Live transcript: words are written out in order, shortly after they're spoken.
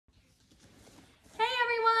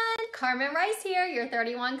Carmen Rice here, your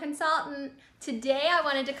 31 consultant. Today I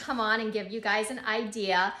wanted to come on and give you guys an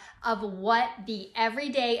idea of what the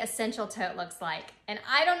everyday essential tote looks like. And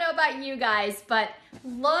I don't know about you guys, but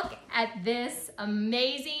look at this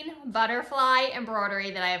amazing butterfly embroidery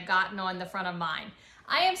that I have gotten on the front of mine.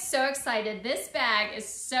 I am so excited. This bag is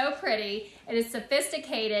so pretty. It is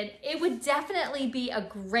sophisticated. It would definitely be a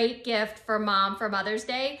great gift for mom for Mother's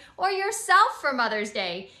Day or yourself for Mother's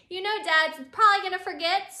Day. You know, Dad's probably gonna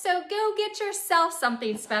forget, so go get yourself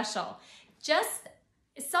something special. Just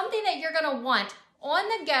something that you're gonna want on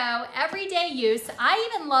the go, everyday use. I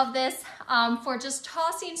even love this for just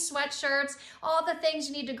tossing sweatshirts, all the things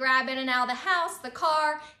you need to grab in and out of the house, the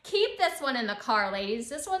car. Keep this one in the car, ladies.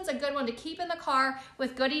 This one's a good one to keep in the car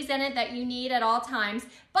with goodies in it that you need at all times.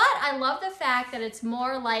 But I love the fact that it's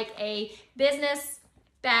more like a business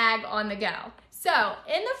bag on the go. So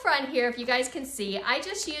in the front here, if you guys can see, I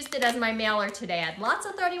just used it as my mailer today. I had lots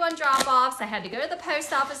of 31 drop-offs. I had to go to the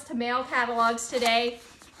post office to mail catalogs today.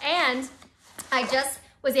 And I just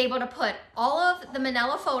was able to put all of the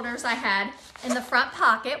manila folders I had in the front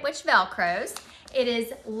pocket, which Velcros. It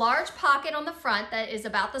is large pocket on the front that is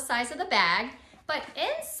about the size of the bag, but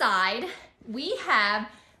inside we have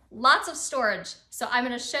lots of storage. So I'm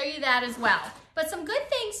gonna show you that as well. But some good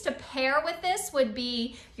things to pair with this would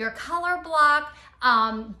be your color block,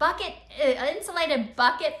 insulated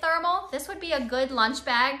bucket thermal. This would be a good lunch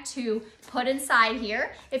bag to put inside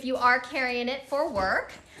here if you are carrying it for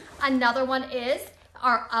work. Another one is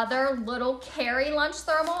our other little carry lunch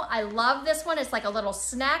thermal. I love this one. It's like a little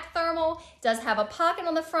snack thermal. It does have a pocket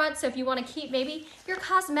on the front, so if you want to keep maybe your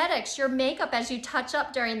cosmetics, your makeup as you touch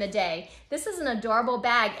up during the day. This is an adorable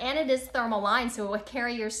bag, and it is thermal lined, so it will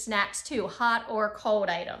carry your snacks too, hot or cold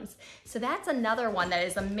items. So that's another one that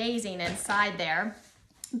is amazing inside there.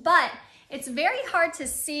 But it's very hard to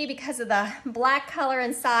see because of the black color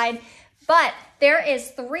inside, but there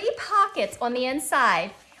is 3 pockets on the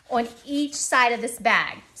inside on each side of this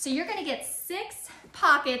bag. So you're gonna get 6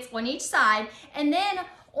 pockets on each side, and then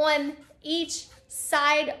on each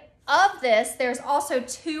side of this, there's also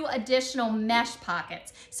 2 additional mesh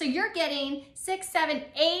pockets. So you're getting 6, 7,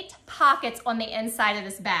 8 pockets on the inside of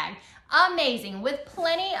this bag. Amazing, with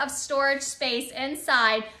plenty of storage space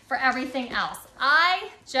inside for everything else. I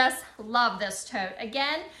just love this tote.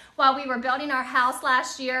 Again, while we were building our house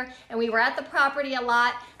last year and we were at the property a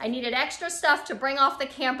lot, I needed extra stuff to bring off the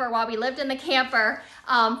camper while we lived in the camper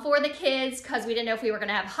for the kids, because we didn't know if we were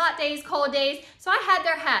gonna have hot days, cold days. So I had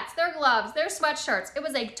their hats, their gloves, their sweatshirts. It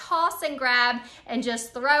was a toss and grab and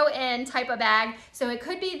just throw in type of bag. So it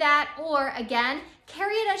could be that, or again,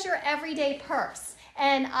 carry it as your everyday purse.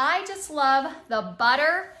 And I just love the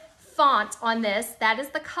butter font on this. That is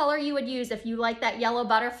the color you would use if you like that yellow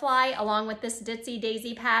butterfly along with this ditsy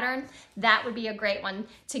daisy pattern. That would be a great one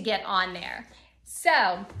to get on there.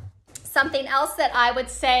 So something else that I would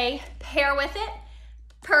say pair with it,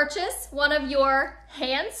 purchase one of your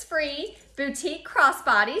hands-free boutique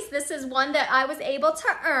crossbodies. This is one that I was able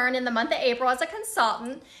to earn in the month of April as a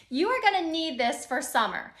consultant. You are gonna need this for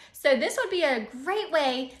summer. So this would be a great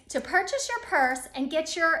way to purchase your purse and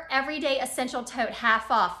get your everyday essential tote half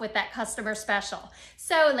off with that customer special.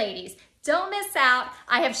 So ladies, don't miss out.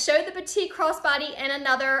 I have showed the boutique crossbody in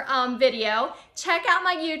another video. Check out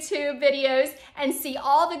my YouTube videos and see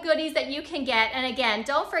all the goodies that you can get. And again,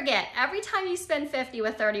 don't forget, every time you spend $50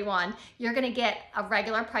 with 31, you're gonna get a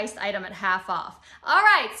regular priced item at half off. All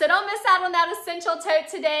right, so don't miss out on that essential tote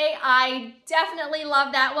today. I definitely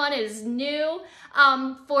love that one. It is new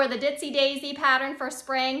for the ditsy daisy pattern for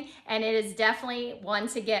spring, and it is definitely one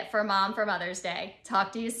to get for mom for Mother's Day.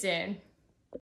 Talk to you soon.